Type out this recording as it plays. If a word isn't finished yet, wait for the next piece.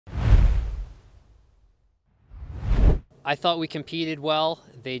I thought we competed well.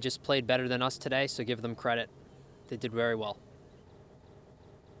 They just played better than us today, so give them credit. They did very well.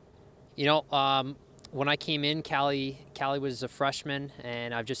 You know, when I came in, Callie was a freshman,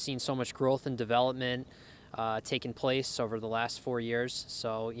 and I've just seen so much growth and development taking place over the last 4 years.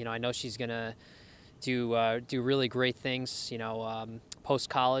 So, you know, I know she's gonna do really great things, you know,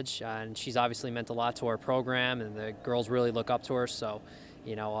 post-college, and she's obviously meant a lot to our program, and the girls really look up to her. So,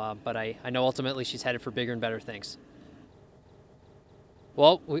 you know, but I know ultimately she's headed for bigger and better things.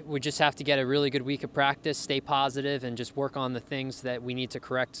 Well, we just have to get a really good week of practice, stay positive, and just work on the things that we need to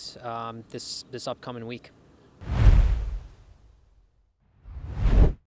correct this upcoming week.